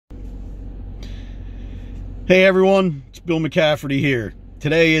Hey everyone, it's Bill McCafferty here.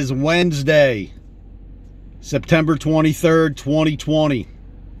 Today is Wednesday, September 23rd, 2020.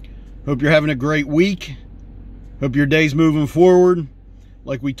 Hope you're having a great week. Hope your day's moving forward.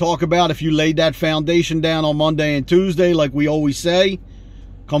 Like we talk about, if you laid that foundation down on Monday and Tuesday, like we always say,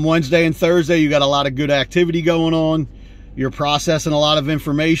 come Wednesday and Thursday, you got a lot of good activity going on. You're processing a lot of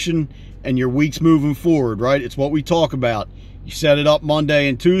information and your week's moving forward, right? It's what we talk about. You set it up Monday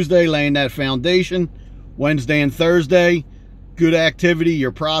and Tuesday, laying that foundation. Wednesday and Thursday, good activity,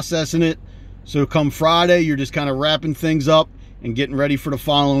 you're processing it. So come Friday, you're just kind of wrapping things up and getting ready for the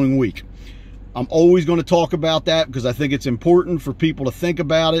following week. I'm always going to talk about that because I think it's important for people to think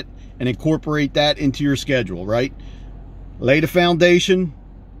about it and incorporate that into your schedule, right? Lay the foundation,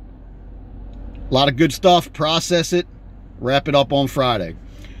 a lot of good stuff, process it, wrap it up on Friday.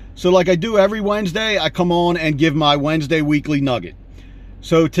 So like I do every Wednesday, I come on and give my Wednesday weekly nugget.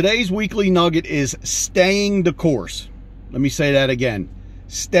 So today's weekly nugget is staying the course. Let me say that again.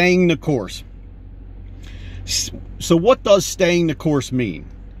 Staying the course. So what does staying the course mean?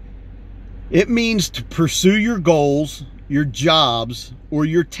 It means to pursue your goals, your jobs, or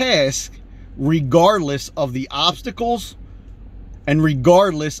your tasks regardless of the obstacles and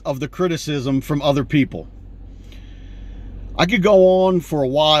regardless of the criticism from other people. I could go on for a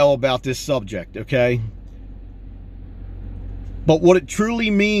while about this subject, okay? But what it truly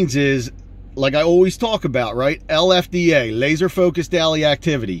means is, like I always talk about, right? LFDA, laser focused daily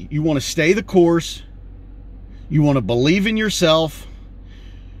activity. You want to stay the course. You want to believe in yourself.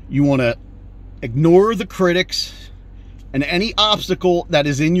 You want to ignore the critics. And any obstacle that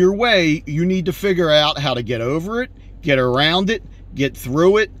is in your way, you need to figure out how to get over it, get around it, get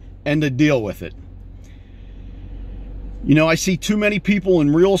through it, and to deal with it. You know, I see too many people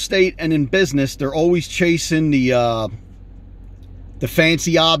in real estate and in business, they're always chasing the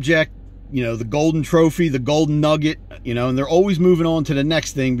fancy object, you know, the golden trophy, the golden nugget, you know, and they're always moving on to the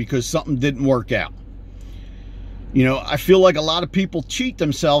next thing because something didn't work out. You know, I feel like a lot of people cheat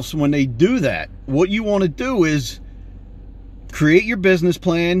themselves when they do that. What you want to do is create your business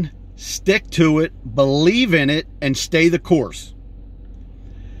plan, stick to it, believe in it, and stay the course.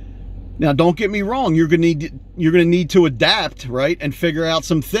 Now, don't get me wrong, you're going to need to adapt, right, and figure out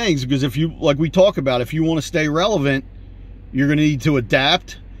some things, because if you, like we talk about, if you want to stay relevant, you're going to need to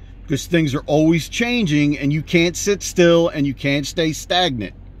adapt because things are always changing and you can't sit still and you can't stay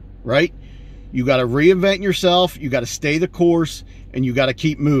stagnant, right? You got to reinvent yourself. You got to stay the course and you got to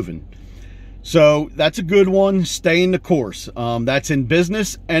keep moving. So that's a good one. Staying the course. That's in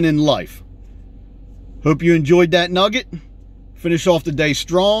business and in life. Hope you enjoyed that nugget. Finish off the day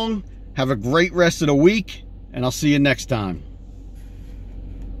strong. Have a great rest of the week and I'll see you next time.